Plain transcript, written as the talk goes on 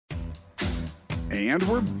And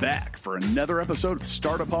we're back for another episode of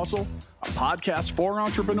Startup Hustle, a podcast for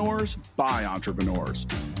entrepreneurs by entrepreneurs.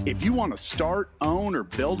 If you want to start, own, or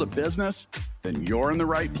build a business, then you're in the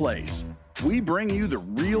right place. We bring you the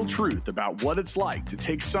real truth about what it's like to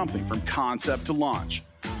take something from concept to launch.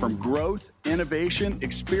 From growth, innovation,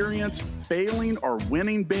 experience, failing, or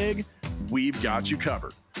winning big, we've got you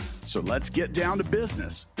covered. So let's get down to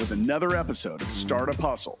business with another episode of Startup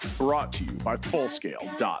Hustle, brought to you by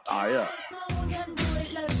Fullscale.io.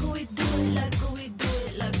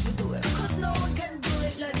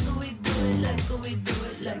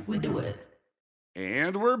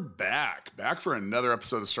 And we're back for another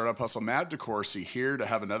episode of Startup Hustle. Matt DeCourcy here to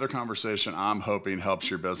have another conversation I'm hoping helps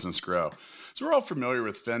your business grow. So we're all familiar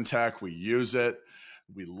with FinTech. We use it.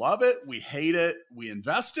 We love it. We hate it. We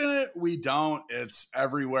invest in it. We don't. It's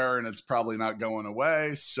everywhere and it's probably not going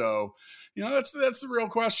away. So, that's the real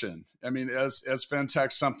question. I mean, is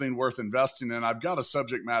FinTech something worth investing in? I've got a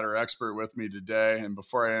subject matter expert with me today. And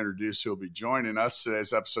before I introduce who will be joining us,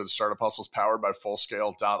 today's episode of Startup Hustle is powered by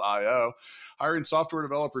Fullscale.io. Hiring software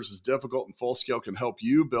developers is difficult, and Fullscale can help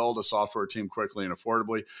you build a software team quickly and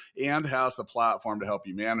affordably, and has the platform to help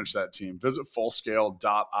you manage that team. Visit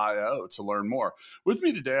Fullscale.io to learn more. With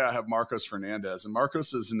me today, I have Marcos Fernandez, and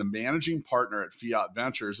Marcos is a managing partner at Fiat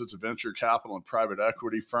Ventures. It's a venture capital and private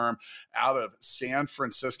equity firm out of San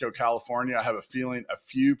Francisco, California. I have a feeling a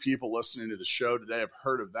few people listening to the show today have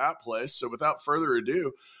heard of that place. So without further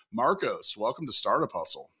ado, Marcos, welcome to Startup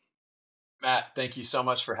Hustle. Matt, thank you so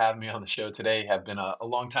much for having me on the show today. I've been a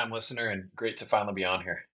long-time listener and great to finally be on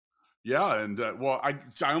here. Yeah, and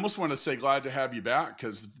I almost want to say glad to have you back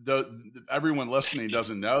because everyone listening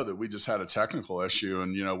doesn't know that we just had a technical issue,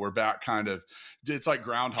 and we're back. It's like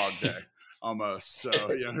Groundhog Day almost. So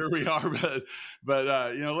here we are. But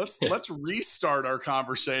let's restart our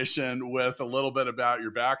conversation with a little bit about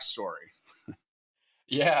your backstory.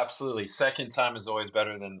 Yeah, absolutely. Second time is always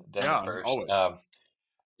better than first. Always.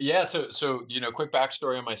 So quick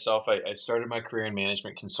backstory on myself. I started my career in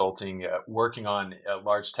management consulting, working on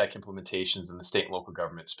large tech implementations in the state and local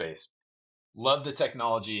government space. Loved the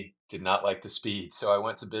technology, did not like the speed. So I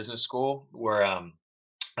went to business school where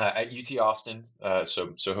at UT Austin,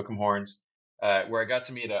 so hook 'em horns, where I got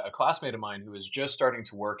to meet a classmate of mine who was just starting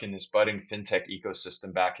to work in this budding FinTech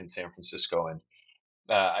ecosystem back in San Francisco. And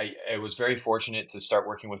I was very fortunate to start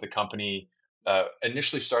working with a company.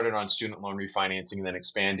 Initially started on student loan refinancing and then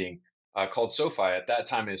expanding, called SoFi. At that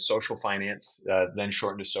time, is Social Finance, then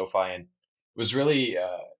shortened to SoFi, and was really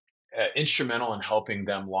instrumental in helping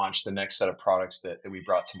them launch the next set of products that we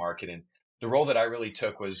brought to market. And the role that I really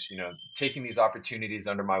took was, taking these opportunities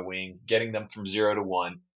under my wing, getting them from 0 to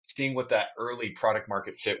 1, seeing what that early product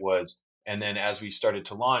market fit was. And then as we started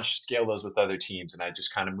to launch, scale those with other teams. And I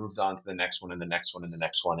just kind of moved on to the next one and the next one and the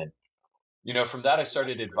next one. And from that, I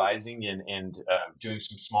started advising and doing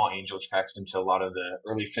some small angel checks into a lot of the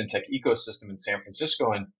early FinTech ecosystem in San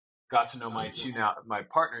Francisco, and got to know my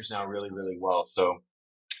partners now really, really well. So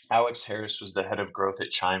Alex Harris was the head of growth at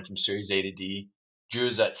Chime from Series A to D. Drew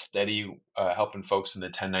is at Steady, helping folks in the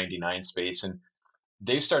 1099 space. And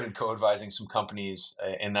they started co-advising some companies,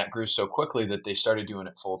 and that grew so quickly that they started doing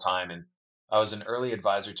it full time. And I was an early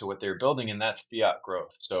advisor to what they were building, and that's Fiat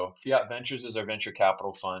Growth. So Fiat Ventures is our venture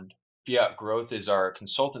capital fund. Fiat Growth is our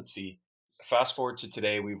consultancy. Fast forward to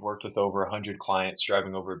today, we've worked with over 100 clients,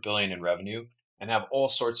 driving over $1 billion in revenue, and have all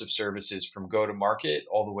sorts of services from go-to-market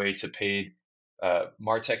all the way to paid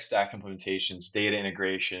MarTech stack implementations, data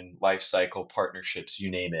integration, lifecycle, partnerships, you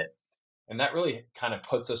name it. And that really kind of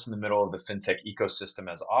puts us in the middle of the FinTech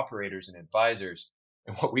ecosystem as operators and advisors.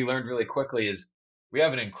 And what we learned really quickly is we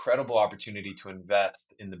have an incredible opportunity to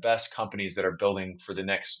invest in the best companies that are building for the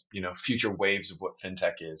next, future waves of what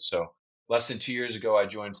FinTech is. So less than 2 years ago, I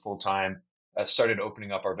joined full time, started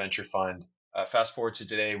opening up our venture fund. Fast forward to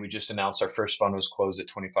today, we just announced our first fund was closed at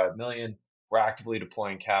 25 million. We're actively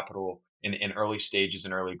deploying capital in early stages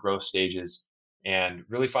and early growth stages, and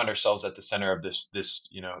really find ourselves at the center of this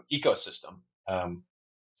ecosystem. So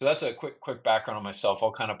that's a quick background on myself.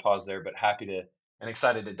 I'll kind of pause there, but happy to and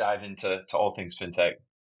excited to dive into all things FinTech.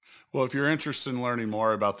 Well, if you're interested in learning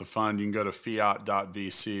more about the fund, you can go to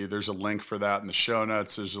fiat.vc. There's a link for that in the show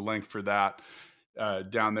notes. There's a link for that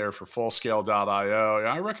down there for Fullscale.io.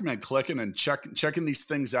 I recommend clicking and checking these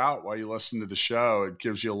things out while you listen to the show. It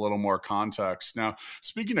gives you a little more context. Now,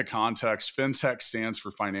 speaking of context, FinTech stands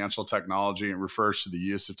for financial technology and refers to the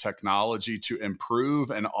use of technology to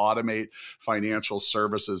improve and automate financial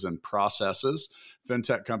services and processes.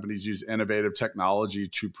 FinTech companies use innovative technology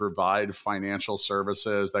to provide financial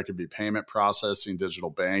services. That could be payment processing,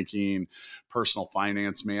 digital banking, personal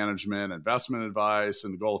finance management, investment advice.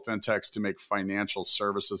 And the goal of FinTech is to make financial financial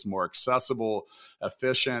services more accessible,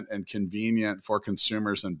 efficient, and convenient for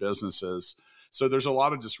consumers and businesses. So there's a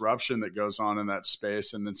lot of disruption that goes on in that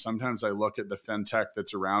space. And then sometimes I look at the fintech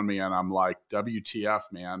that's around me and I'm like, WTF,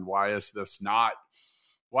 man, why is this not?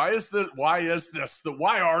 Why are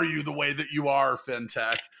you the way that you are,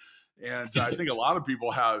 fintech? And I think a lot of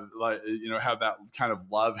people have have that kind of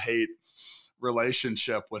love-hate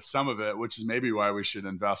relationship with some of it, which is maybe why we should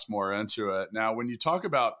invest more into it. Now, when you talk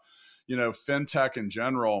about, fintech in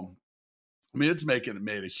general, I mean, it's made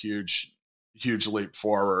a huge leap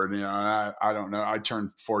forward. I don't know. I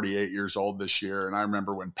turned 48 years old this year, and I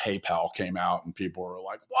remember when PayPal came out, and people were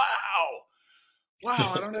like, "Wow,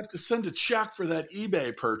 I don't have to send a check for that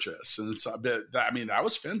eBay purchase." And it's a bit. I mean, that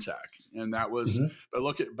was fintech, and that was. Mhm. But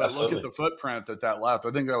look at Absolutely. the footprint that left.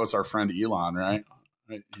 I think that was our friend Elon, right?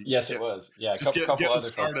 Right. Yes, it was. Yeah, a Just couple getting other folks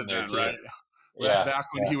in started there then, too. right? Yeah,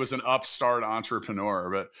 Back when yeah. he was an upstart entrepreneur.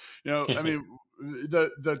 But I mean,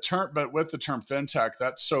 the term, but with the term fintech,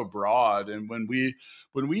 that's so broad. And when we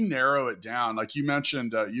narrow it down, like you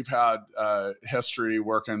mentioned, you've had history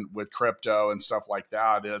working with crypto and stuff like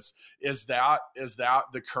that. Is that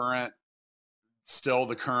the current, still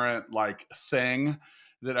the current like thing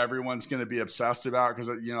that everyone's going to be obsessed about? Because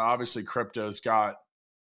obviously crypto's got,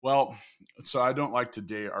 well, so I don't like to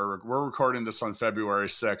date we're recording this on February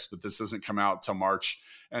 6th, but this doesn't come out till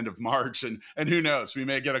end of March. And who knows, we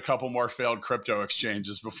may get a couple more failed crypto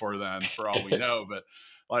exchanges before then, for all we know. But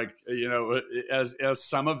like, as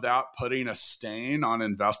some of that putting a stain on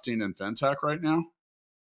investing in fintech right now.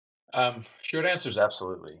 Short answer is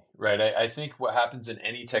absolutely right. I think what happens in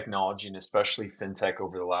any technology, and especially fintech,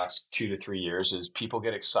 over the last 2 to 3 years, is people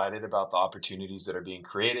get excited about the opportunities that are being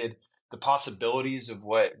created, the possibilities of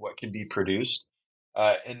what can be produced,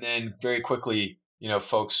 and then very quickly,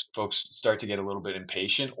 folks start to get a little bit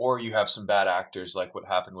impatient, or you have some bad actors, like what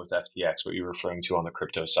happened with FTX, what you're referring to on the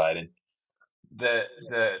crypto side. And the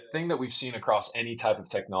thing that we've seen across any type of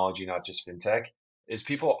technology, not just fintech, is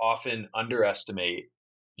people often underestimate,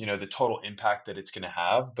 the total impact that it's going to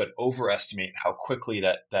have, but overestimate how quickly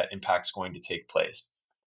that impact's going to take place.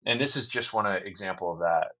 And this is just one example of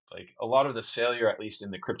that. Like, a lot of the failure, at least in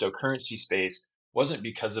the cryptocurrency space, wasn't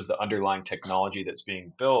because of the underlying technology that's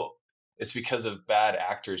being built. It's because of bad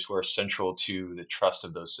actors who are central to the trust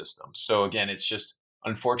of those systems. So again, it's just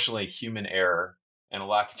unfortunately human error and a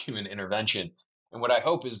lack of human intervention. And what I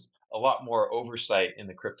hope is a lot more oversight in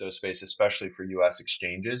the crypto space, especially for US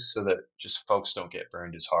exchanges, so that just folks don't get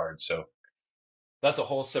burned as hard. So that's a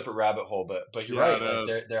whole separate rabbit hole, but you're Yeah, it right. Like,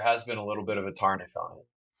 there is. there has been a little bit of a tarnish on it.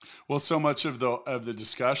 Well, so much of the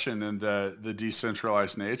discussion and the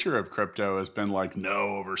decentralized nature of crypto has been like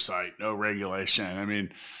no oversight, no regulation. I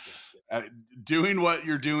mean, Yeah. uh, doing what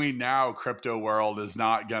you're doing now, crypto world is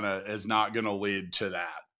not gonna lead to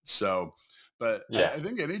that. So, but I, Yeah. I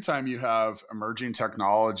think anytime you have emerging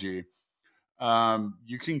technology,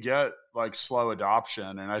 you can get like slow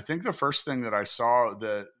adoption. And I think the first thing that I saw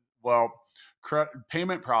that, well,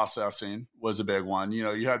 payment processing was a big one.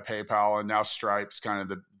 You had PayPal, and now Stripe's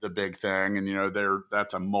kind of the big thing. And,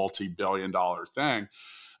 that's a multi-billion-dollar thing.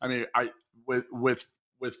 I mean, with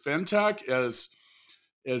fintech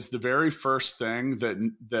is the very first thing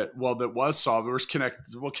that was solved. There was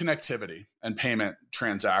connectivity and payment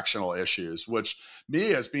transactional issues, which,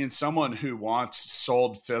 me as being someone who wants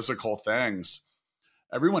sold physical things,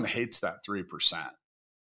 everyone hates that 3%.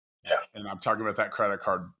 Yeah. And I'm talking about that credit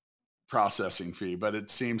card processing fee, but it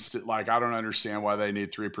seems to, like, I don't understand why they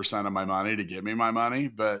need 3% of my money to give me my money,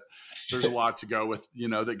 but there's a lot to go with,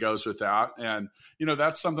 that goes with that. And,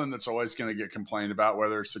 that's something that's always going to get complained about,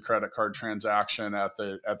 whether it's the credit card transaction at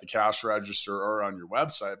the cash register or on your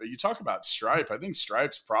website. But you talk about Stripe. I think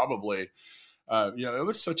Stripe's probably, it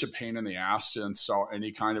was such a pain in the ass to install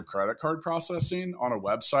any kind of credit card processing on a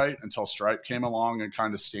website until Stripe came along and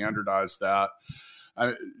kind of standardized that.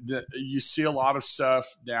 You see a lot of stuff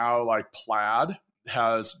now, like Plaid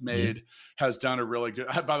Mhm. has done a really good.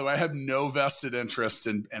 By the way, I have no vested interest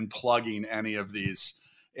in plugging any of these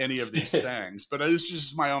things, but it's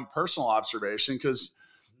just my own personal observation, because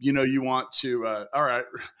you want to. All right,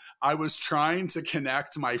 I was trying to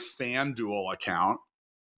connect my FanDuel account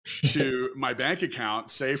to my bank account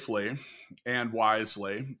safely and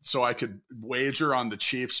wisely, so I could wager on the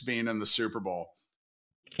Chiefs being in the Super Bowl.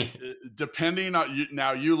 Depending on you,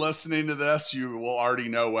 now, you listening to this, you will already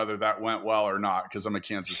know whether that went well or not, because I'm a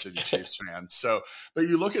Kansas City Chiefs fan. So, but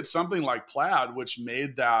you look at something like Plaid, which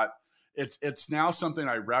made that, it's now something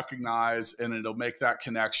I recognize, and it'll make that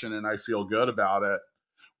connection, and I feel good about it.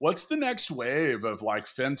 What's the next wave of like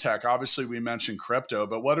fintech? Obviously, we mentioned crypto,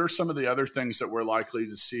 but what are some of the other things that we're likely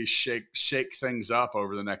to see shake things up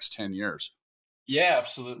over the next 10 years? Yeah,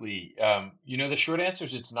 absolutely. The short answer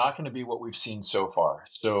is it's not going to be what we've seen so far.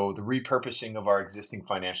 So the repurposing of our existing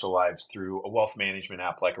financial lives through a wealth management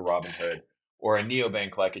app like a Robinhood or a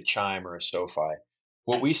neobank like a Chime or a SoFi.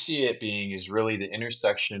 What we see it being is really the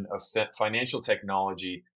intersection of financial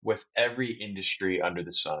technology with every industry under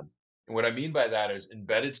the sun. And what I mean by that is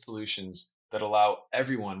embedded solutions that allow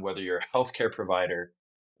everyone, whether you're a healthcare provider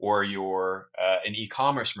or you're an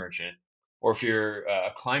e-commerce merchant, or if you're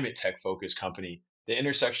a climate tech focused company, the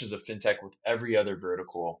intersections of fintech with every other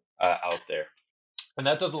vertical out there. And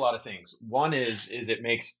that does a lot of things. One is it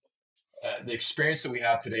makes the experience that we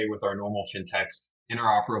have today with our normal fintechs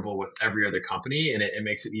interoperable with every other company, and it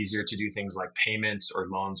makes it easier to do things like payments or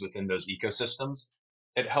loans within those ecosystems.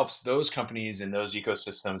 It helps those companies in those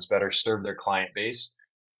ecosystems better serve their client base.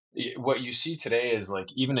 What you see today is like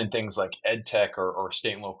even in things like ed tech or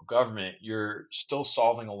state and local government, you're still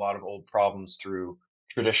solving a lot of old problems through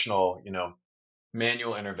traditional,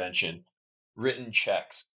 manual intervention, written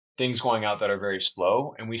checks, things going out that are very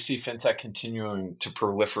slow, and we see fintech continuing to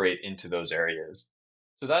proliferate into those areas.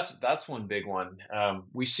 So that's one big one.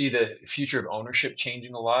 We see the future of ownership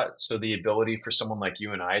changing a lot. So the ability for someone like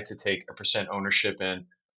you and I to take a percent ownership in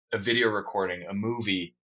a video recording, a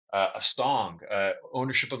movie, a song,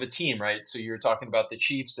 ownership of a team, right? So you're talking about the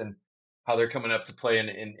Chiefs and how they're coming up to play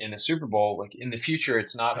in a Super Bowl. Like in the future,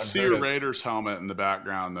 it's I not see unheard your of. Raiders helmet in the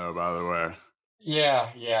background, though. By the way, Yeah,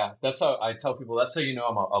 yeah. That's how I tell people. That's how you know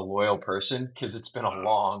I'm a loyal person because it's been a uh,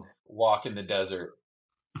 long walk in the desert.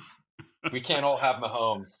 We can't all have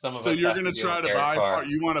Mahomes. Some of so us you're have going to to deal try with to Derek buy part. Carr.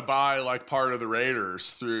 You want to buy like part of the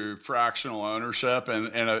Raiders through fractional ownership in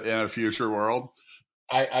a future world.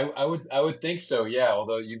 I would think so. Yeah.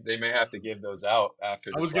 Although they may have to give those out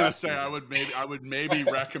after I this was going to last say season. I would maybe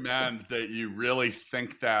recommend that you really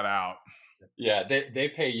think that out. Yeah, they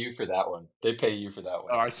pay you for that one. They pay you for that Oh,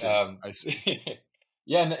 one. I see. I see.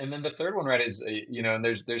 Yeah, and then the third one, right, is and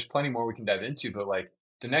there's plenty more we can dive into, but like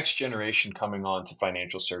the next generation coming on to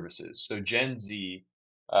financial services. So Gen Z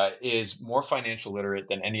is more financial literate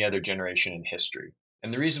than any other generation in history.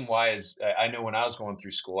 And the reason why is I know when I was going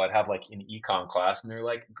through school, I'd have like an econ class, and they're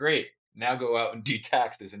like, "Great, now go out and do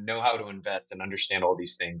taxes and know how to invest and understand all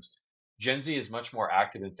these things." Gen Z is much more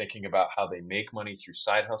active in thinking about how they make money through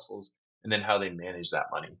side hustles and then how they manage that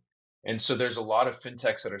money. And so there's a lot of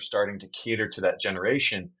fintechs that are starting to cater to that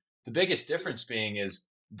generation. The biggest difference being is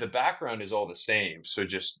the background is all the same. So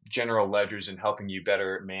just general ledgers and helping you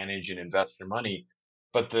better manage and invest your money.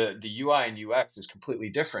 But the UI and UX is completely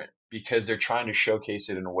different because they're trying to showcase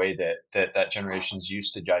it in a way that generation's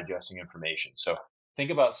used to digesting information. So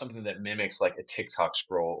think about something that mimics like a TikTok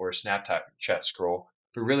scroll or a Snapchat scroll.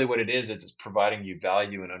 But really what it is it's providing you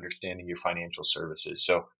value and understanding your financial services.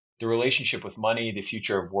 So the relationship with money, the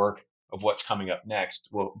future of work, of what's coming up next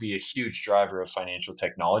will be a huge driver of financial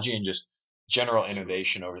technology and just general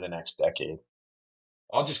innovation over the next decade.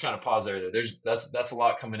 I'll just kind of pause there. That's a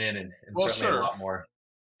lot coming in and Well, certainly a sure. lot more.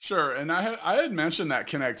 Sure, and I had mentioned that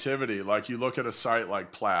connectivity. Like you look at a site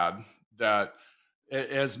like Plaid that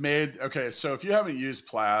it has made. Okay, so if you haven't used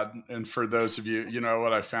Plaid, and for those of you, you know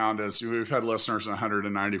what I found is we've had listeners in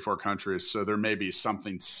 194 countries, so there may be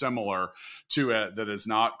something similar to it that is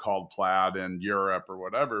not called Plaid in Europe or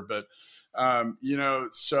whatever. But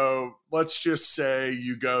so let's just say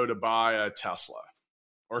you go to buy a Tesla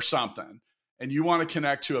or something, and you want to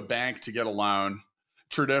connect to a bank to get a loan.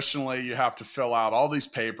 Traditionally, you have to fill out all these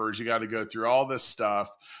papers. You got to go through all this stuff.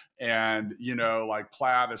 And, like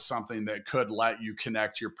Plaid is something that could let you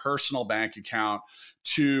connect your personal bank account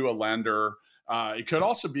to a lender. It could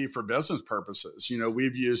also be for business purposes.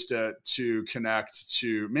 We've used it to connect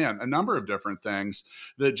to, a number of different things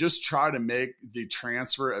that just try to make the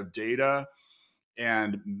transfer of data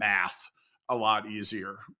and math a lot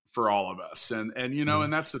easier for all of us. And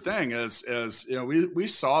that's the thing is we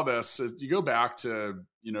saw this. You go back to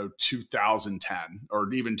 2010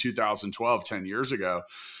 or even 2012, 10 years ago,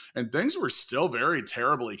 and things were still very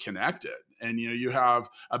terribly connected. And you have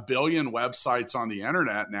a billion websites on the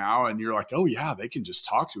internet now, and you're like, oh yeah, they can just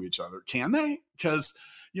talk to each other. Can they? Because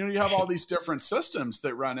you have all these different systems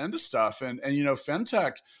that run into stuff, and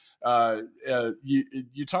fintech.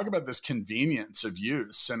 You talk about this convenience of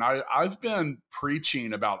use, and I've been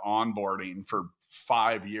preaching about onboarding for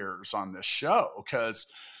 5 years on this show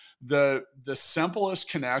because the simplest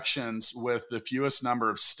connections with the fewest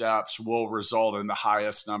number of steps will result in the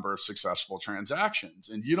highest number of successful transactions.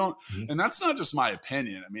 And you don't, Mhm. and that's not just my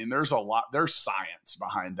opinion. I mean, there's science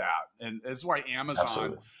behind that. And it's why Amazon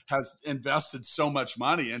Absolutely. has invested so much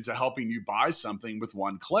money into helping you buy something with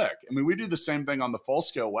one click. I mean, we do the same thing on the Full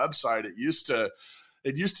Scale website. It used to,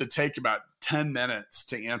 it used to take about 10 minutes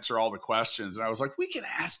to answer all the questions. And I was like, we can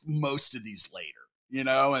ask most of these later,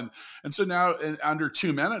 and so now in under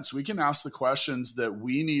 2 minutes, we can ask the questions that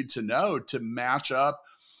we need to know to match up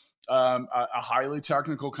a highly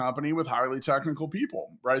technical company with highly technical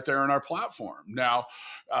people right there in our platform. Now,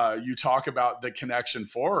 you talk about the connection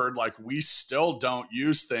forward, like we still don't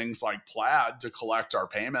use things like Plaid to collect our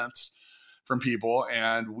payments from people,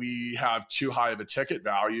 and we have too high of a ticket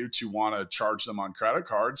value to want to charge them on credit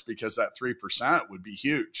cards because that 3% would be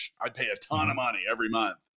huge. I'd pay a ton of Hmm. money every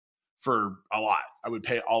month for a lot. I would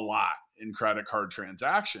pay a lot in credit card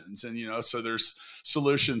transactions. And, so there's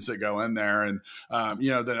solutions that go in there. And,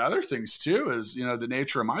 then other things too is, the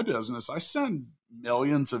nature of my business, I send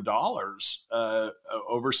millions of dollars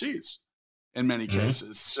overseas in many Hmm.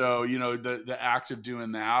 cases. So, the act of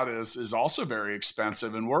doing that is also very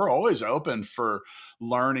expensive. And we're always open for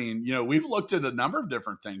learning. We've looked at a number of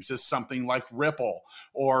different things. Is something like Ripple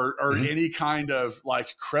or Hmm. any kind of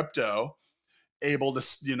like crypto able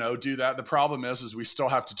to do that. The problem is we still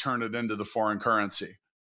have to turn it into the foreign currency.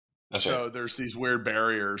 That's right. So there's these weird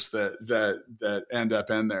barriers that end up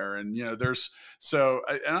in there. And there's so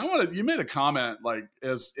and I want to you made a comment like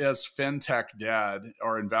is fintech dead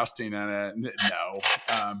or investing in it?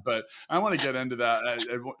 No. But I want to get into that.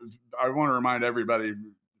 I want to remind everybody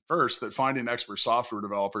first that finding expert software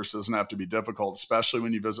developers doesn't have to be difficult, especially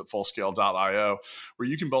when you visit fullscale.io, where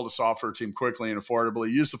you can build a software team quickly and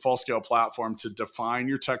affordably. Use the Fullscale platform to define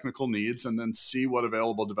your technical needs and then see what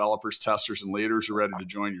available developers, testers, and leaders are ready to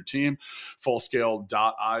join your team.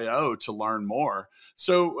 Fullscale.io to learn more.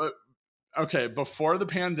 So, okay, before the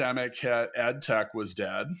pandemic hit, ed tech was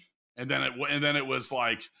dead, and then it was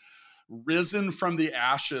like risen from the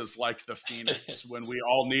ashes like the phoenix when we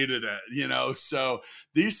all needed it, so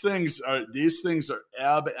these things are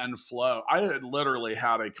ebb and flow. I had literally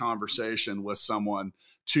had a conversation with someone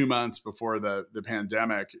 2 months before the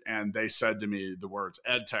pandemic, and they said to me the words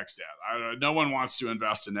ed tech's dead. No one wants to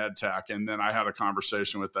invest in ed tech. And then I had a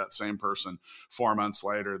conversation with that same person 4 months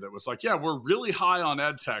later that was like, yeah, we're really high on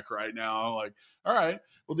ed tech right now. I'm like, all right,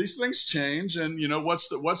 well, these things change. And what's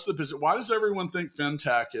the position? Why does everyone think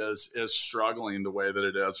fintech is struggling the way that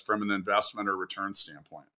it is from an investment or return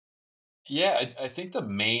standpoint? Yeah, I think the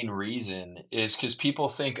main reason is because people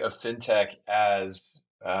think of fintech as,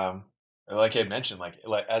 um, like I mentioned, like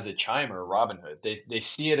as a Chime or a Robinhood. They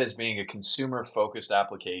see it as being a consumer focused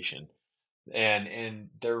application, and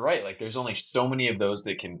they're right. Like there's only so many of those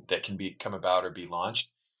that can be come about or be launched.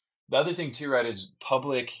 The other thing too, right, is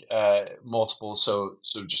public multiples. So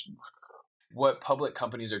just what public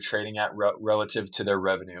companies are trading at relative to their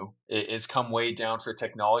revenue is come way down for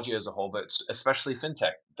technology as a whole, but especially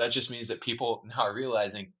fintech. That just means that people now are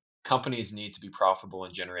realizing companies need to be profitable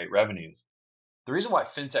and generate revenues. The reason why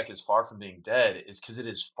fintech is far from being dead is because it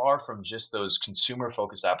is far from just those consumer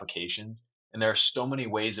focused applications. And there are so many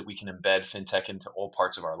ways that we can embed fintech into all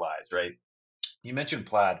parts of our lives, right? You mentioned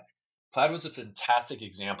Plaid. Plaid was a fantastic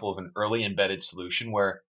example of an early embedded solution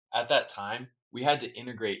where at that time we had to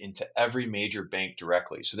integrate into every major bank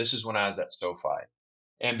directly. So this is when I was at SoFi.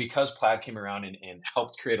 And because Plaid came around and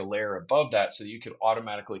helped create a layer above that so that you could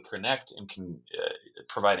automatically connect and can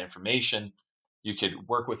provide information, you could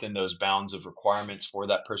work within those bounds of requirements for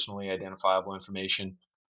that personally identifiable information.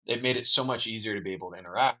 It made it so much easier to be able to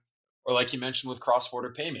interact. Or like you mentioned with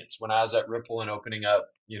cross-border payments, when I was at Ripple and opening up,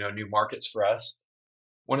 new markets for us,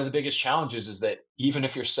 one of the biggest challenges is that even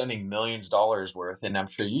if you're sending millions of dollars worth, and I'm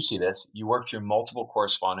sure you see this, you work through multiple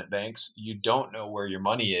correspondent banks, you don't know where your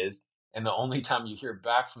money is. And the only time you hear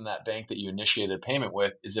back from that bank that you initiated a payment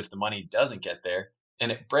with is if the money doesn't get there,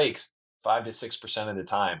 and it breaks 5 to 6% of the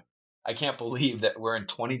time. I can't believe that we're in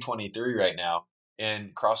 2023 right now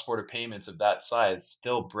and cross-border payments of that size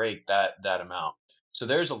still break that amount. So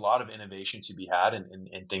there's a lot of innovation to be had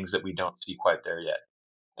and things that we don't see quite there yet.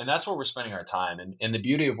 And that's where we're spending our time. And the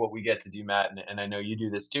beauty of what we get to do, Matt, and I know you do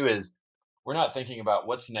this too, is we're not thinking about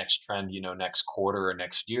what's the next trend, next quarter or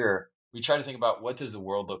next year. We try to think about what does the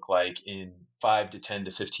world look like in 5 to 10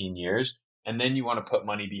 to 15 years, and then you want to put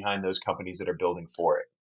money behind those companies that are building for it.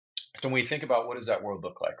 So when we think about what does that world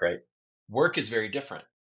look like, right? Work is very different.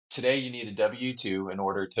 Today, you need a W-2 in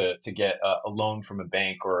order to get a loan from a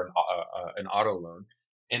bank or an auto loan.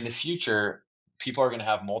 In the future, people are going to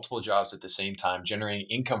have multiple jobs at the same time, generating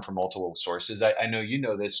income from multiple sources. I know you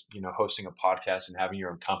know this, hosting a podcast and having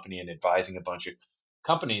your own company and advising a bunch of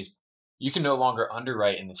companies, you can no longer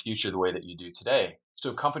underwrite in the future the way that you do today.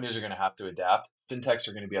 So companies are going to have to adapt. Fintechs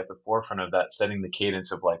are going to be at the forefront of that, setting the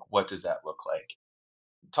cadence of like, what does that look like?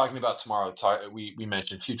 Talking about tomorrow, we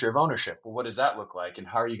mentioned future of ownership. Well, what does that look like, and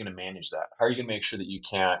how are you going to manage that? How are you going to make sure that you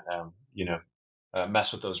can't,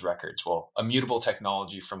 mess with those records. Well, immutable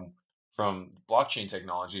technology from blockchain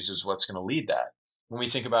technologies is what's going to lead that. When we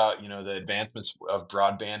think about the advancements of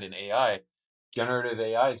broadband and AI, generative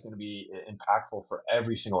AI is going to be impactful for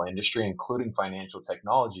every single industry, including financial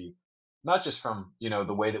technology. Not just from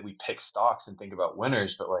the way that we pick stocks and think about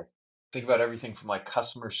winners, but like think about everything from like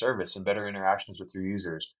customer service and better interactions with your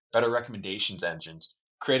users, better recommendations engines,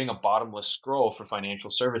 creating a bottomless scroll for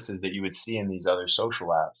financial services that you would see in these other social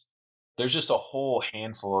apps. There's just a whole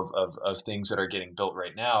handful of things that are getting built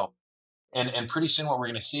right now. And pretty soon what we're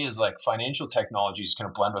going to see is like financial technology is going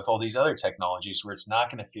to blend with all these other technologies where it's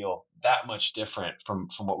not going to feel that much different from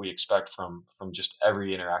what we expect from just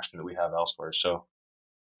every interaction that we have elsewhere. So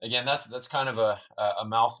again, that's kind of a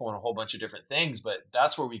mouthful and a whole bunch of different things, but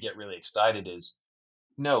that's where we get really excited is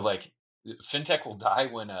no, like fintech will die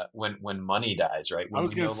when money dies, right? I When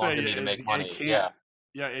was we going no to say longer need to it, make it money. can't. Yeah.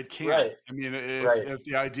 Yeah, it can't. Right. I mean, Right. if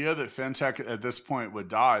the idea that fintech at this point would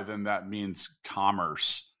die, then that means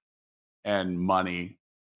commerce and money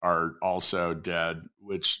are also dead,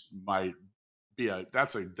 which might be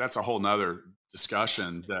that's a whole nother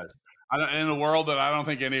discussion that in a world that I don't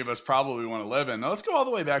think any of us probably want to live in. Now, let's go all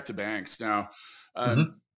the way back to banks. Now, Hmm.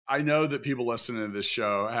 I know that people listening to this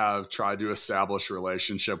show have tried to establish a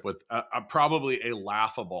relationship with probably a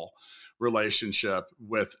laughable relationship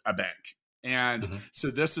with a bank. And Hmm. so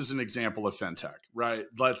this is an example of fintech, right?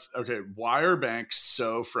 Why are banks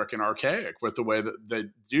so freaking archaic with the way that they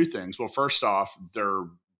do things? Well, first off, they're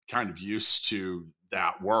kind of used to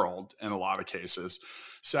that world in a lot of cases.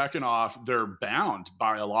 Second off, they're bound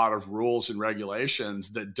by a lot of rules and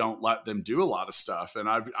regulations that don't let them do a lot of stuff. And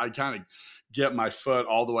I kind of get my foot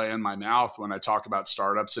all the way in my mouth when I talk about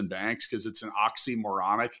startups and banks because it's an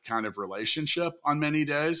oxymoronic kind of relationship on many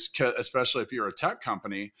days, especially if you're a tech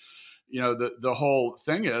company. The whole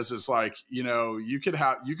thing is like, you could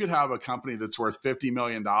have a company that's worth $50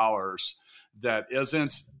 million that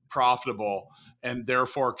isn't profitable and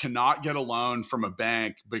therefore cannot get a loan from a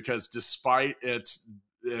bank because despite its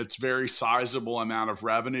very sizable amount of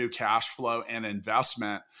revenue, cash flow, and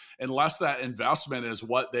investment, unless that investment is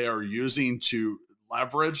what they are using to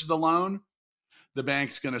leverage the loan, the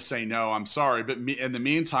bank's going to say no, I'm sorry. But in the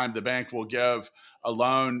meantime, the bank will give a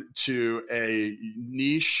loan to a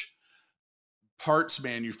niche parts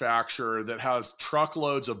manufacturer that has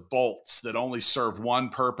truckloads of bolts that only serve one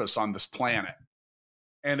purpose on this planet.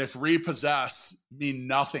 And if repossess mean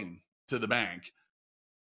nothing to the bank,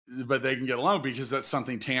 but they can get a loan because that's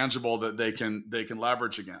something tangible that they can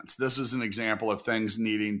leverage against. This is an example of things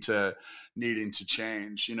needing to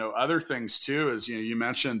change. Other things too is you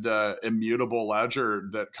mentioned the immutable ledger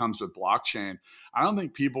that comes with blockchain. I don't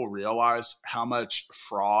think people realize how much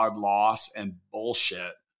fraud, loss, and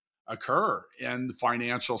bullshit occur in the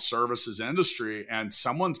financial services industry, and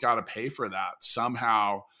someone's got to pay for that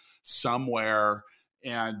somehow, somewhere.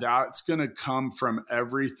 And that's going to come from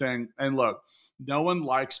everything. And look, no one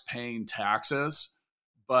likes paying taxes,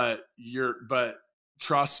 but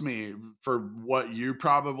trust me, for what you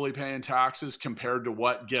probably pay in taxes compared to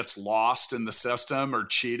what gets lost in the system or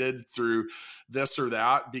cheated through this or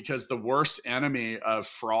that, because the worst enemy of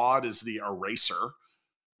fraud is the eraser,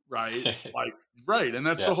 right? Like, right. And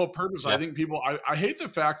that's the Yeah. whole purpose. I Yeah. think I hate the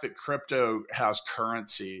fact that crypto has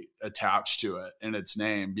currency attached to it in its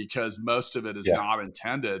name, because most of it is Yeah. not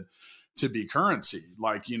intended to be currency.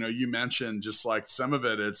 Like, you mentioned just like some of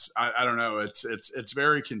it, I don't know. It's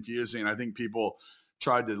very confusing. I think people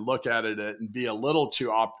tried to look at it and be a little too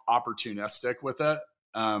opportunistic with it.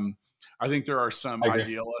 I think there are some I agree.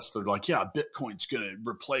 idealists that are like, yeah, Bitcoin's going to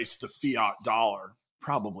replace the fiat dollar.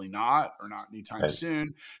 Probably not, or not anytime Right. soon.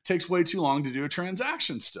 It takes way too long to do a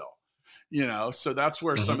transaction still, so that's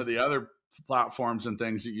where some Hmm. of the other platforms and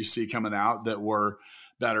things that you see coming out that were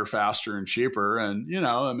better, faster, and cheaper. And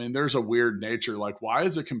I mean, there's a weird nature. Like, why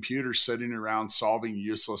is a computer sitting around solving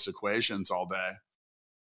useless equations all day?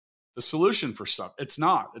 The solution for stuff, it's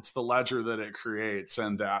not. It's the ledger that it creates.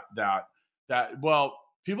 And well,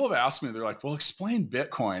 people have asked me, they're like, well, explain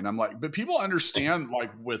Bitcoin. I'm like, but people understand,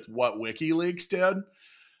 like, with what WikiLeaks did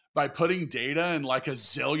by putting data in like a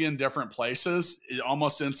zillion different places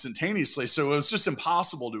almost instantaneously. So it was just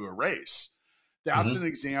impossible to erase. That's an Hmm.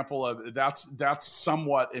 example of that's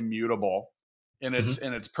somewhat immutable Hmm.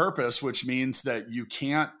 in its purpose, which means that you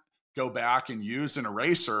can't go back and use an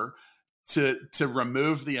eraser to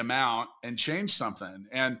remove the amount and change something.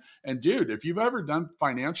 And dude, if you've ever done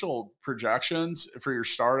financial projections for your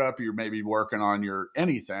startup, you're maybe working on your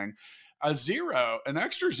anything, an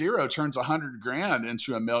extra zero turns 100 grand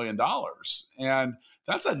into $1 million. And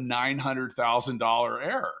that's a $900,000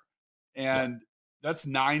 error. Yeah. And that's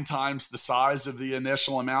 9 times the size of the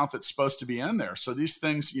initial amount that's supposed to be in there. So these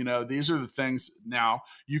things, these are the things. Now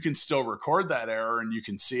you can still record that error and you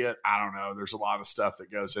can see it. I don't know. There's a lot of stuff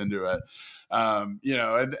that goes into it. And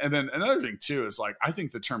then another thing too is like, I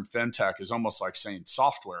think the term fintech is almost like saying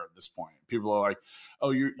software at this point. People are like,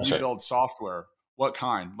 oh, That's you right. build software. What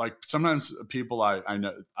kind? Like sometimes people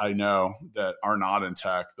I know that are not in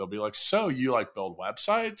tech, they'll be like, so you like build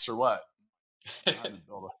websites or what? I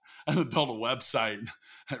haven't built a website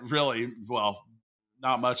really. Well,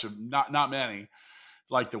 not many,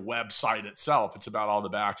 like the website itself. It's about all the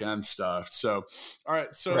back end stuff. So, all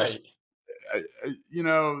right. So, Right.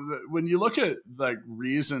 when you look at like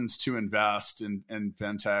reasons to invest in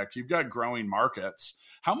fintech, you've got growing markets.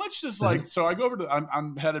 How much does Hmm. like, so I go over to,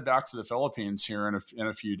 I'm headed back to the Philippines here in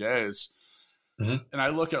a few days. Hmm. And I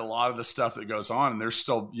look at a lot of the stuff that goes on, and there's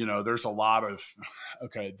still, there's a lot of,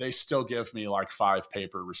 okay, they still give me like 5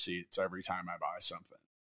 paper receipts every time I buy something.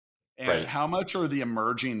 And Right. how much are the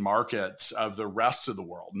emerging markets of the rest of the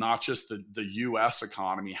world, not just the US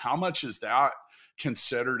economy, how much is that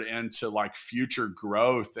considered into like future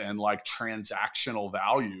growth and like transactional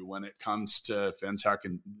value when it comes to fintech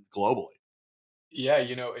and globally? Yeah,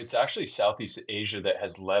 it's actually Southeast Asia that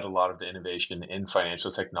has led a lot of the innovation in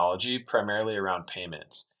financial technology, primarily around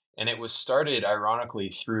payments. And it was started, ironically,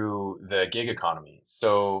 through the gig economy.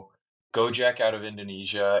 So Gojek out of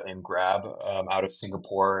Indonesia and Grab out of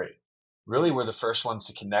Singapore really were the first ones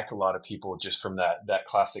to connect a lot of people just from that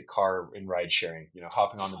classic car and ride sharing,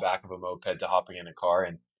 hopping on the back of a moped to hopping in a car.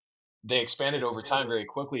 And they expanded over time very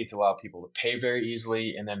quickly to allow people to pay very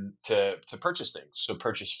easily and then to purchase things. So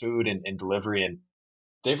purchase food and delivery. And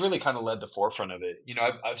they've really kind of led the forefront of it.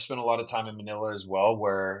 I've spent a lot of time in Manila as well,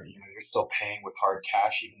 where you're still paying with hard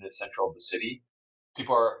cash, even in the central of the city.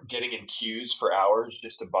 People are getting in queues for hours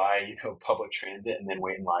just to buy, public transit and then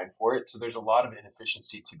wait in line for it. So there's a lot of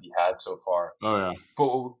inefficiency to be had so far. Oh yeah.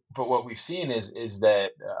 But what we've seen is that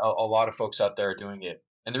a lot of folks out there are doing it.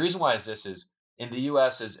 And the reason why is this is in the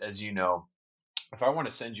U.S. as you know, if I want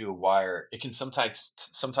to send you a wire, it can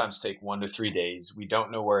sometimes take 1 to 3 days. We don't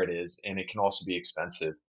know where it is, and it can also be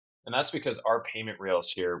expensive. And that's because our payment rails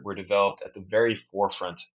here were developed at the very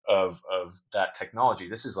forefront of that technology.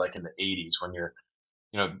 This is like in the 80s when you're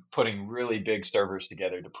putting really big servers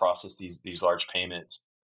together to process these large payments.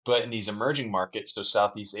 But in these emerging markets, so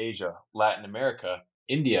Southeast Asia, Latin America,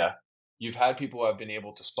 India, you've had people who have been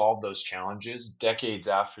able to solve those challenges decades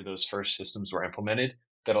after those first systems were implemented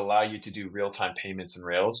that allow you to do real-time payments and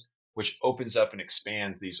rails, which opens up and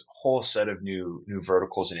expands these whole set of new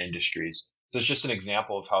verticals and industries. So it's just an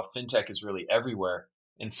example of how fintech is really everywhere,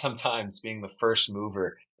 and sometimes being the first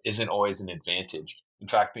mover isn't always an advantage. In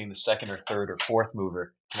fact, being the second or third or fourth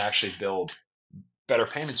mover can actually build better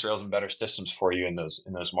payments rails and better systems for you in those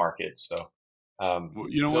markets. So Well,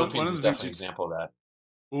 one Philippines of is the things definitely an example of that.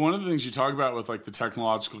 one of the things you talk about with like the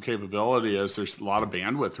technological capability is there's a lot of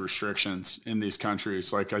bandwidth restrictions in these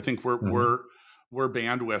countries. Like I think Hmm. we're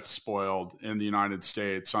bandwidth spoiled in the United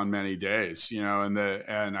States on many days, and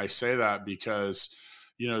I say that because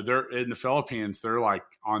they're in the Philippines, they're like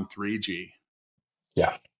on 3G.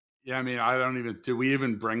 Yeah. Yeah, I mean, I don't even, did we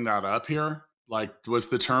even bring that up here? Like, was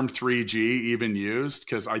the term 3G even used?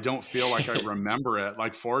 Because I don't feel like I remember it.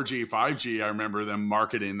 Like 4G, 5G, I remember them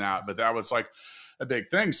marketing that, but that was like a big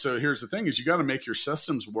thing. So here's the thing is you got to make your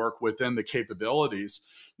systems work within the capabilities.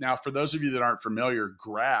 Now, for those of you that aren't familiar,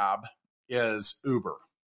 Grab is Uber,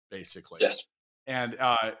 basically. Yes. And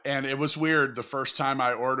it was weird the first time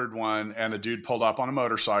I ordered one and a dude pulled up on a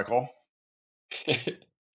motorcycle,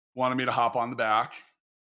 wanted me to hop on the back,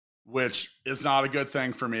 which is not a good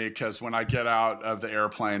thing for me because when I get out of the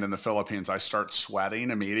airplane in the Philippines, I start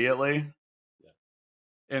sweating immediately. Yeah.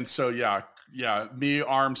 And so, yeah, me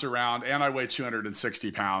arms around, and I weigh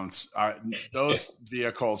 260 pounds. Those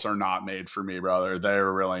vehicles are not made for me, brother.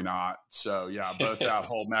 They're really not. So, yeah, both that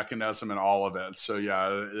whole mechanism and all of it. So, yeah,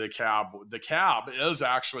 the cab is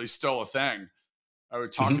actually still a thing. I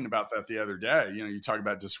was talking Hmm. about that the other day. You talk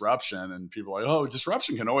about disruption, and people are like, oh,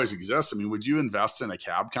 disruption can always exist. I mean, would you invest in a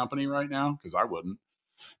cab company right now? Because I wouldn't.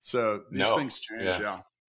 So these No. things change. Yeah. Yeah.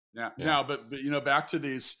 Yeah. Yeah. Now, but back to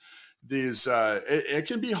these it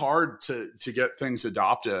can be hard to get things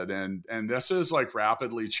adopted, and this is like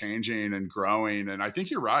rapidly changing and growing. And I think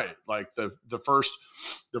you're right. Like the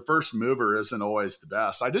first mover isn't always the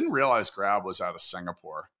best. I didn't realize Grab was out of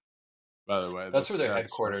Singapore, by the way. That's where they're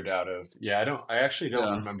That's headquartered out of. Yeah, I actually don't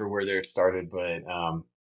yeah. remember where they're started, but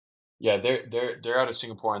yeah, they're out of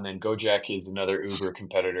Singapore, and then Gojek is another Uber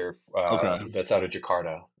competitor Okay. that's out of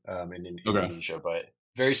Jakarta in Okay. Indonesia, but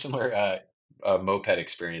very similar. moped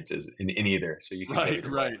experiences in either, so you could go Right, either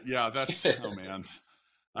way. right. Yeah, that's oh man.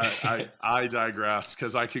 I digress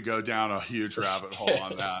because I could go down a huge rabbit hole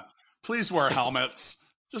on that. Please wear helmets.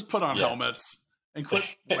 Just put on Yes. helmets and quit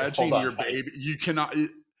Hold wedging on your tight. baby. You cannot.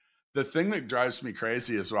 The thing that drives me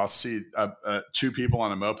crazy is I'll see two people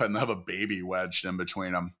on a moped and they have a baby wedged in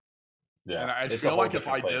between them. And Yeah, I it's a feel whole like if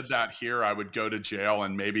different I did place. that here, I would go to jail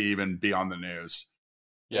and maybe even be on the news.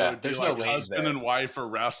 It Yeah, would be there's no like lanes husband there. and wife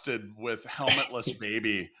arrested with helmetless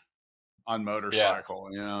baby on Yeah, motorcycle.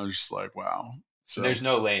 Just like wow. So there's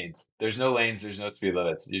no lanes. There's no lanes. There's no speed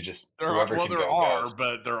limits. You just there are whoever can there go are, goes.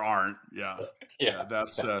 but there aren't. Yeah. Yeah, Yeah.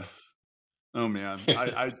 that's oh man.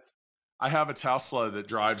 I have a Tesla that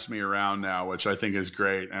drives me around now, which I think is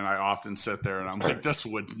great. And I often sit there and It's I'm like, perfect. this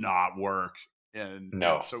would not work. And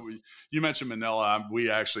No. so you mentioned Manila.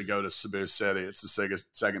 We actually go to Cebu City. It's the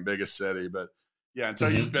second biggest city. But yeah,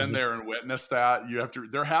 until you've Hmm. been Hmm. there and witnessed that,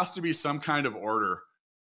 there has to be some kind of order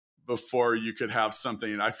before you could have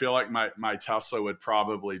something. I feel like my Tesla would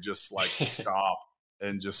probably just like stop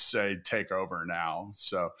and just say, take over now.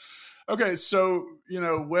 So okay, so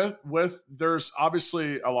with there's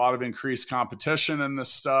obviously a lot of increased competition in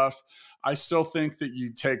this stuff. I still think that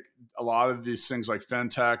you take a lot of these things like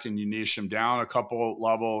fintech and you niche them down a couple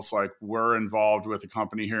levels. Like we're involved with a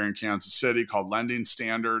company here in Kansas City called Lending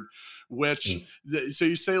Standard, which so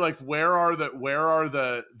you say like where are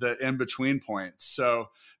the in between points? So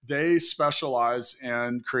they specialize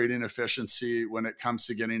in creating efficiency when it comes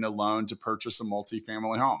to getting a loan to purchase a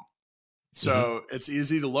multifamily home. Hmm. So it's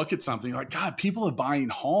easy to look at something like, God, people are buying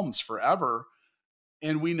homes forever.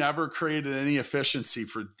 And we never created any efficiency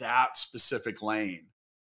for that specific lane.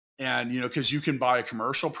 And, because you can buy a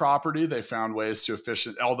commercial property, they found ways to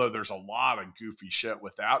efficient, although there's a lot of goofy shit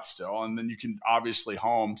with that still. And then you can obviously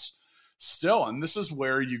homes still. And this is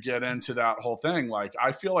where you get into that whole thing. Like,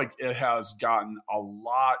 I feel like it has gotten a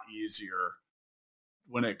lot easier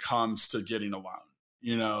when it comes to getting a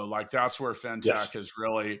loan. Like that's where fintech Yes. has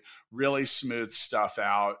really, really smoothed stuff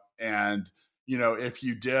out. And, if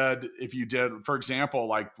you did, for example,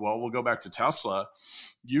 like, well, we'll go back to Tesla.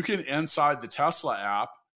 You can inside the Tesla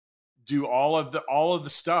app do all of the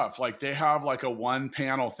stuff. Like they have like a one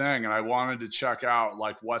panel thing. And I wanted to check out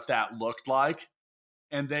like what that looked like.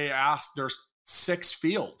 And they asked, there's 6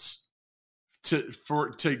 fields to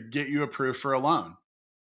get you approved for a loan.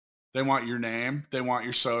 They want your name. They want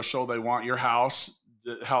your social. They want your house.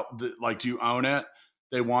 Like, do you own it?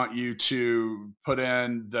 They want you to put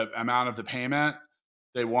in the amount of the payment.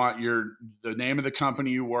 They want the name of the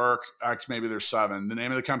company you work. Actually, maybe there's 7. The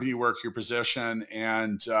name of the company you work, your position,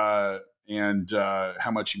 and how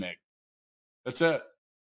much you make. That's it.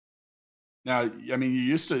 Now, I mean, you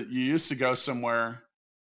used to go somewhere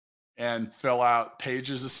and fill out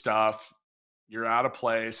pages of stuff. You're out of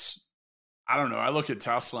place. I don't know. I look at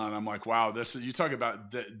Tesla and I'm like, wow, this is you talk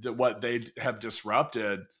about what they have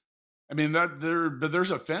disrupted. I mean, but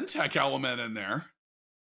there's a fintech element in there.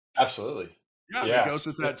 Absolutely. Yeah, that Yeah. goes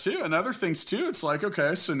with that too. And other things too. It's like,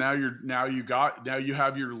 okay, so now you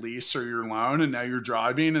have your lease or your loan and now you're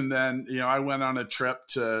driving. And then, I went on a trip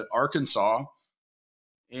to Arkansas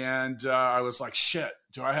and I was like, shit,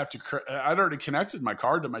 do I have to, I'd already connected my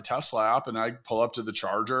card to my Tesla app and I pull up to the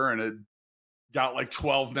charger and it got like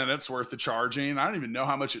 12 minutes worth of charging. I don't even know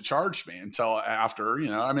how much it charged me until after, I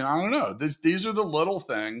mean, I don't know. These are the little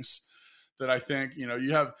things that I think,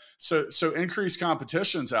 you have. So increased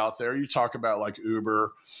competitions out there. You talk about like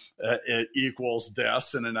Uber, it equals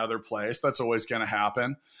this in another place. That's always going to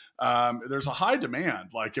happen. There's a high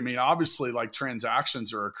demand. Like, I mean, obviously like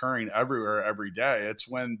transactions are occurring everywhere, every day. It's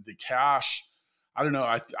when the cash, I don't know.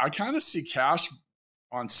 I kind of see cash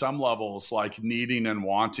on some levels like needing and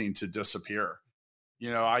wanting to disappear.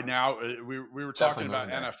 I now we were talking Definitely about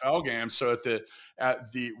moving there. NFL games. So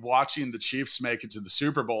at the watching the Chiefs make it to the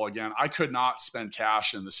Super Bowl again, I could not spend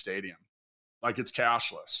cash in the stadium. Like it's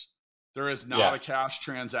cashless. There is not Yeah. a cash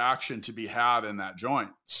transaction to be had in that joint.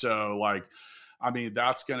 So like, I mean,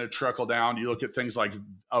 that's going to trickle down. You look at things like,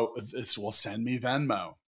 oh, send me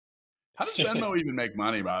Venmo. How does Venmo even make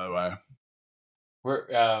money, by the way?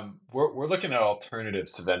 We're looking at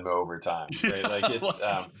alternatives to Venmo over time, right? Like Yeah,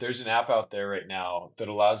 it's there's an app out there right now that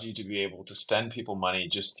allows you to be able to send people money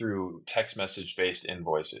just through text message based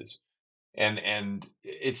invoices. And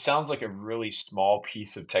it sounds like a really small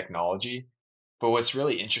piece of technology, but what's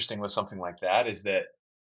really interesting with something like that is that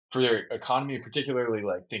for their economy, particularly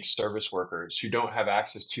like think service workers who don't have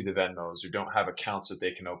access to the Venmos or don't have accounts that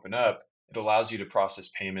they can open up, it allows you to process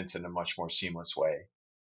payments in a much more seamless way.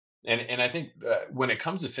 And I think when it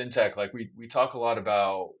comes to fintech, like we talk a lot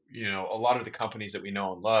about a lot of the companies that we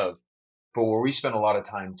know and love. But where we spend a lot of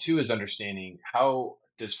time too is understanding how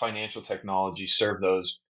does financial technology serve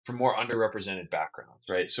those from more underrepresented backgrounds,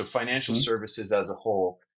 right? So financial Mhm. services as a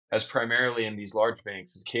whole has primarily in these large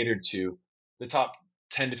banks is catered to the top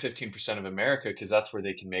 10 to 15% of America because that's where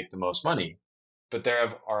they can make the most money. But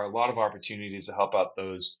are a lot of opportunities to help out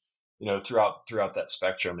those, throughout that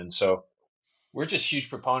spectrum. And so we're just huge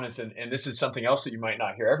proponents, and this is something else that you might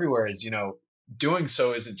not hear everywhere is, doing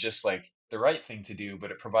so isn't just like the right thing to do,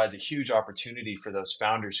 but it provides a huge opportunity for those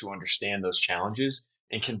founders who understand those challenges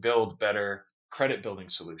and can build better credit building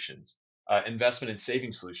solutions, investment and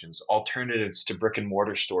saving solutions, alternatives to brick and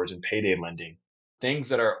mortar stores and payday lending, things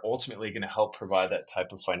that are ultimately going to help provide that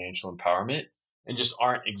type of financial empowerment and just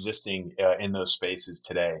aren't existing in those spaces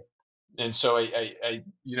today. And so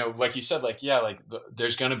like you said, like, yeah, like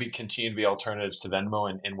there's going to be continue to be alternatives to Venmo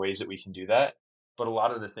and ways that we can do that. But a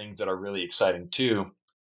lot of the things that are really exciting too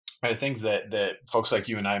are things that folks like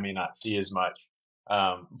you and I may not see as much,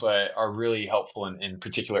 but are really helpful in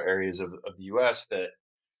particular areas of the U.S. that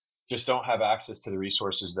just don't have access to the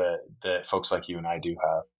resources that folks like you and I do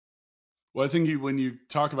have. Well, I think when you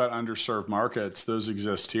talk about underserved markets, those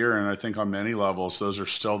exist here, and I think on many levels, those are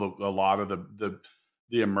still a lot of the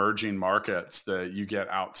emerging markets that you get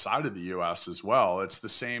outside of the U.S. as well. It's the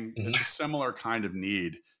same. It's a Hmm. similar kind of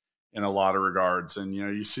need in a lot of regards, and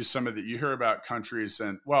you see some of that. You hear about countries,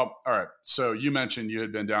 and well, all right. So you mentioned you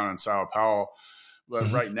had been down in Sao Paulo, but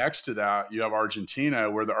Hmm. right next to that, you have Argentina,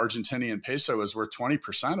 where the Argentinian peso is worth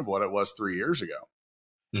 20% of what it was 3 years ago.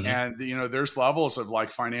 Hmm. And there's levels of like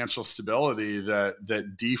financial stability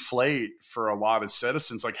that deflate for a lot of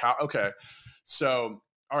citizens. Like, how? Okay, so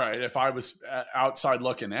all right, if I was outside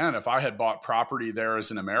looking in, if I had bought property there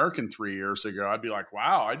as an American 3 years ago, I'd be like,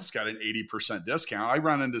 wow, I just got an 80% discount. I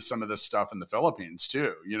run into some of this stuff in the Philippines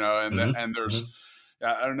too, Hmm. and Hmm. there's,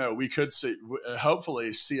 I don't know, we could see,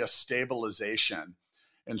 hopefully see a stabilization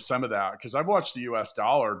in some of that, because I've watched the US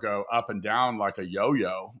dollar go up and down like a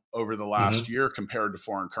yo-yo over the last Hmm. year compared to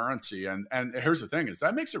foreign currency. And here's the thing is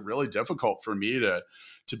that makes it really difficult for me to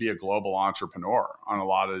be a global entrepreneur on a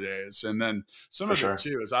lot of days. And then some For of it sure.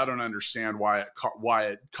 too is I don't understand why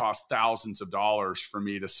it costs thousands of dollars for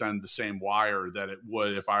me to send the same wire that it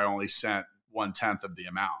would if I only sent 1/10 of the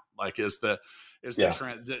amount. Like, is the Yeah.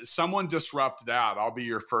 trend, someone disrupt that? I'll be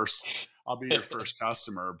your first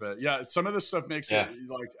customer. But yeah, some of this stuff makes it Yeah.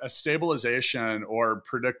 like a stabilization or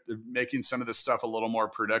making some of this stuff a little more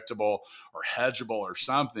predictable or hedgeable or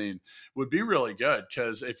something would be really good.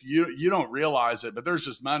 Because if you don't realize it, but there's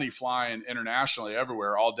just money flying internationally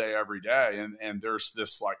everywhere all day, every day, and there's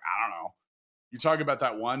this, like, I don't know. You talk about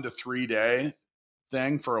that 1 to 3 day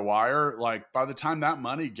thing for a wire. Like, by the time that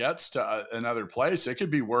money gets to another place, it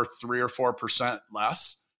could be worth 3 or 4%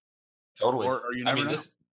 less, Totally. or you I never mean, know.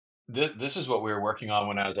 this is what we were working on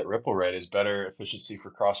when I was at RippleRed is better efficiency for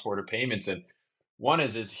cross-border payments. And one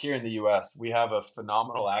is here in the US, we have a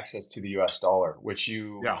phenomenal access to the US dollar, which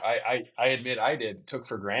Yeah. I admit I took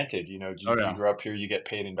for granted. Oh You yeah. grow up here, you get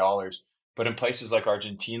paid in dollars. But in places like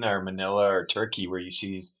Argentina or Manila or Turkey, where you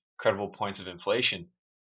see these credible points of inflation,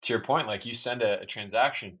 to your point, like you send a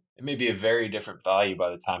transaction, it may be a very different value by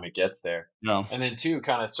the time it gets there. No. And then two,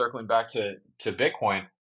 kind of circling back to Bitcoin,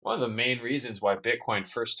 one of the main reasons why Bitcoin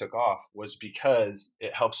first took off was because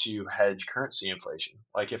it helps you hedge currency inflation.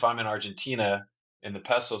 Like if I'm in Argentina and the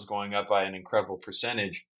peso is going up by an incredible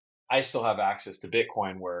percentage, I still have access to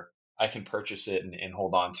Bitcoin where I can purchase it and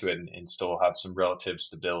hold on to it and still have some relative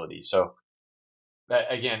stability. So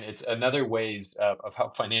again, it's another ways of how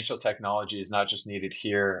financial technology is not just needed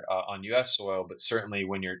here on U.S. soil, but certainly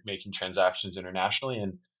when you're making transactions internationally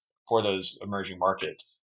and for those emerging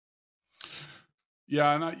markets.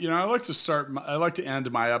 Yeah, and I like to end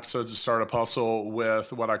my episodes of Startup Hustle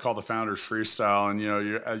with what I call the founder's freestyle. And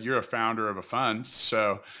you're a founder of a fund,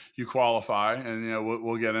 so you qualify, and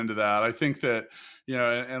we'll get into that. I think that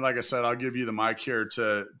and like I said, I'll give you the mic here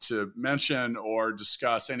to mention or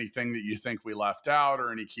discuss anything that you think we left out,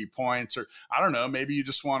 or any key points, or I don't know, maybe you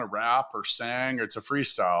just want to rap or sing, or it's a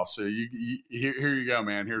freestyle. So here you go,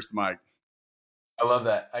 man. Here's the mic. I love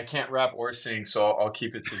that. I can't rap or sing, so I'll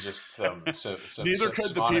keep it to just Neither could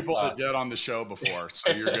some the honest people that thoughts. did on the show before,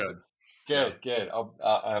 so you're good. Yeah. Good, good.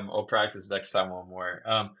 I'll practice next time one more.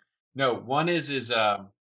 No, one is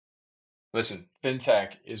listen,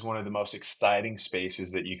 fintech is one of the most exciting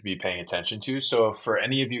spaces that you could be paying attention to. So for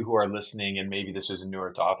any of you who are listening, and maybe this is a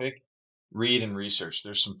newer topic, read and research.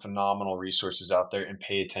 There's some phenomenal resources out there, and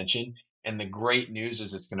pay attention. And the great news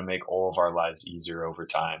is it's going to make all of our lives easier over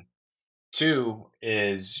time. Two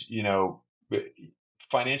is,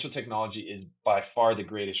 financial technology is by far the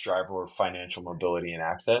greatest driver of financial mobility and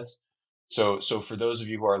access. So for those of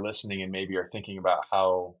you who are listening and maybe are thinking about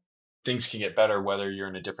how things can get better, whether you're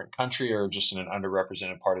in a different country or just in an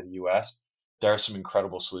underrepresented part of the US, there are some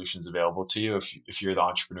incredible solutions available to you if you're the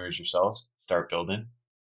entrepreneurs yourselves. Start building.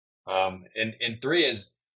 And three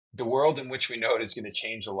is the world in which we know it is going to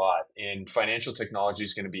change a lot, and financial technology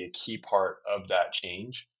is going to be a key part of that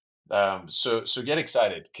change. So get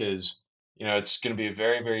excited because it's going to be a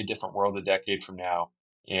very very different world a decade from now,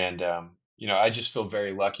 and I just feel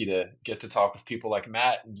very lucky to get to talk with people like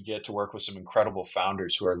Matt and get to work with some incredible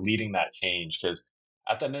founders who are leading that change. Because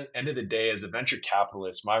at the end of the day, as a venture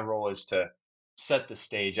capitalist, my role is to set the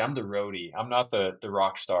stage. I'm the roadie. I'm not the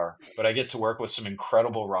rock star, but I get to work with some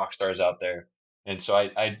incredible rock stars out there. And so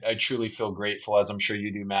I truly feel grateful, as I'm sure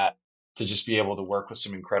you do, Matt, to just be able to work with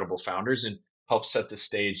some incredible founders and help set the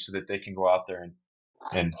stage so that they can go out there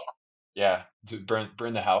and yeah, to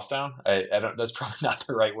burn the house down. I don't. That's probably not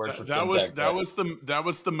the right word for fintech, but That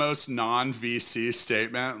was the most non VC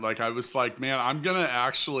statement. Like I was like, man, I'm gonna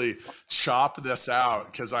actually chop this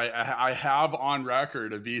out because I have on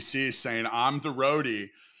record a VC saying I'm the roadie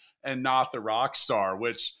and not the rock star,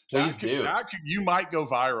 which please do. you might go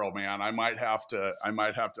viral, man. I'll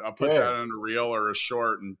put that Fair. in a reel or a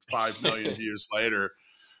short and 5 million views later.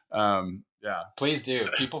 Yeah. Please do.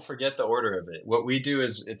 People forget the order of it. What we do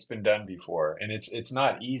is it's been done before, and it's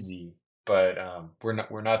not easy, but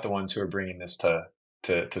we're not the ones who are bringing this to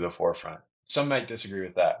the forefront. Some might disagree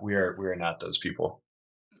with that. We are not those people.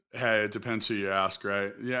 Hey, it depends who you ask,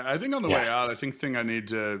 right? Yeah, I think on the Yeah. way out, I think the thing I need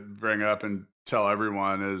to bring up and tell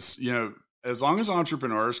everyone is, as long as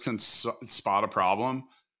entrepreneurs can spot a problem,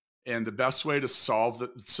 and the best way to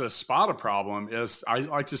to spot a problem is, I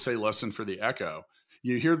like to say, listen for the echo.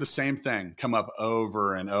 You hear the same thing come up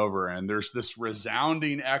over and over, and there's this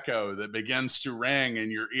resounding echo that begins to ring in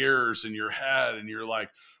your ears and your head, and you're like,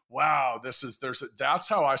 wow, that's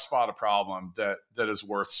how I spot a problem that is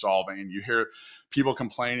worth solving. And you hear people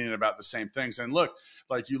complaining about the same things. And look,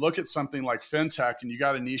 like you look at something like fintech and you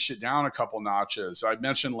got to niche it down a couple notches. I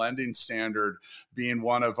mentioned Lending Standard being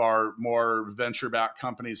one of our more venture-backed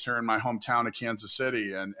companies here in my hometown of Kansas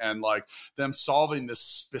City, and like them solving this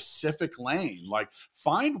specific lane. Like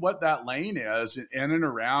find what that lane is in and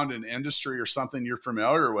around an industry or something you're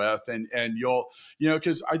familiar with, and you'll,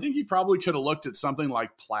 because I think you probably could have looked at something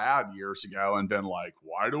like Plaid years ago and been like,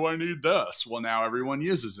 why do I need this? Well, now everyone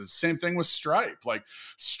uses it. Same thing with Stripe. Like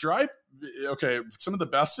Stripe, okay, some of the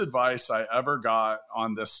best advice I ever got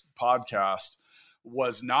on this podcast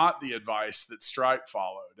was not the advice that Stripe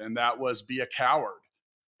followed, and that was be a coward.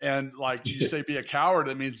 And like you say, be a coward.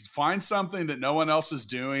 It means find something that no one else is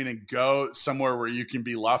doing and go somewhere where you can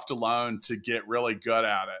be left alone to get really good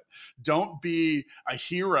at it. Don't be a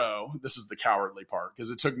hero. This is the cowardly part because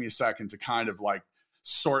it took me a second to kind of like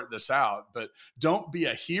sort this out, but don't be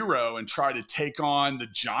a hero and try to take on the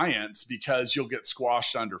giants because you'll get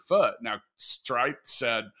squashed underfoot. Now, Stripe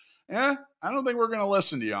said, I don't think we're going to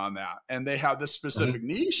listen to you on that. And they have this specific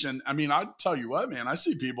niche. And I mean, I tell you what, man, I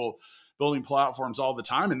see people building platforms all the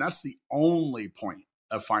time, and that's the only point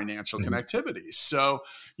of financial connectivity. So,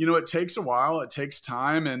 it takes a while, it takes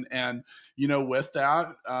time. And with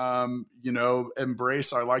that,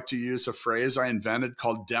 embrace, I like to use a phrase I invented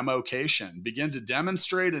called democation. Begin to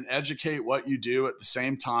demonstrate and educate what you do at the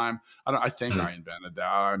same time. I think I invented that.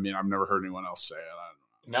 I mean, I've never heard anyone else say it.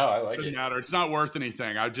 No, I like Doesn't it. matter. It's not worth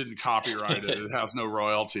anything. I didn't copyright it. It has no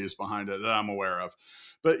royalties behind it that I'm aware of.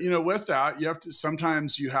 But with that,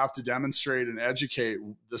 sometimes you have to demonstrate and educate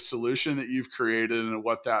the solution that you've created and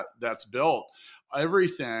what that's built.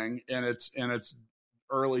 Everything in its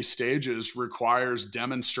early stages requires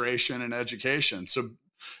demonstration and education. So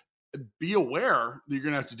be aware that you're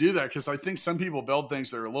going to have to do that, because I think some people build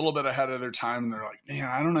things that are a little bit ahead of their time and they're like, man,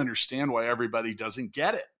 I don't understand why everybody doesn't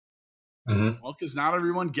get it. Well, because not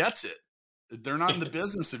everyone gets it. They're not in the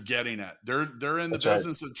business of getting it. They're in the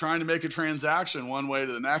business of trying to make a transaction one way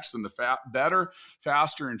to the next. And the better,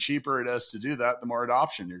 faster, and cheaper it is to do that, the more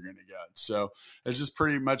adoption you're going to get. So it's just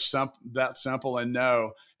pretty much that simple. And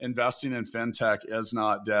no, investing in fintech is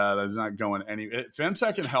not dead. It's not going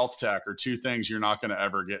fintech and health tech are two things you're not going to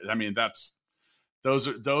ever get. I mean,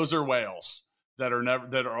 those are whales that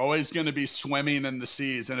are always going to be swimming in the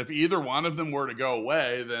seas. And if either one of them were to go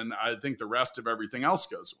away, then I think the rest of everything else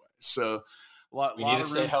goes away. So we need to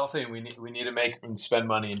stay healthy, and we need to make and spend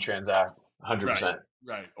money and transact 100%.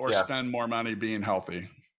 Right. Or spend more money being healthy.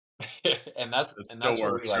 and that's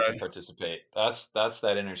where we like to participate. That's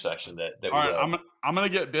that intersection that we love. I'm going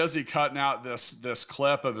to get busy cutting out this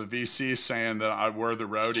clip of a VC saying that we're the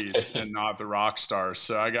roadies and not the rock stars.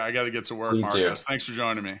 So I got to get to work, Please Marcus. do. Thanks for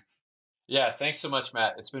joining me. Yeah, thanks so much,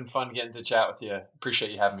 Matt. It's been fun getting to chat with you.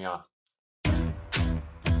 Appreciate you having me on.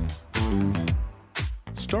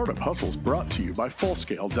 Startup Hustle's brought to you by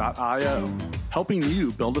Fullscale.io, helping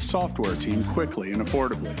you build a software team quickly and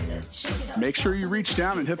affordably. Make sure you reach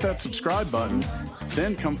down and hit that subscribe button,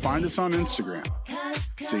 then come find us on Instagram.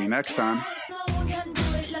 See you next time.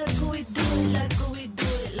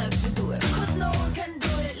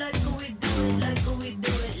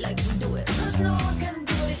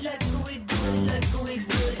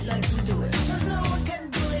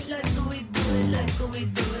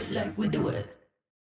 Like we do it.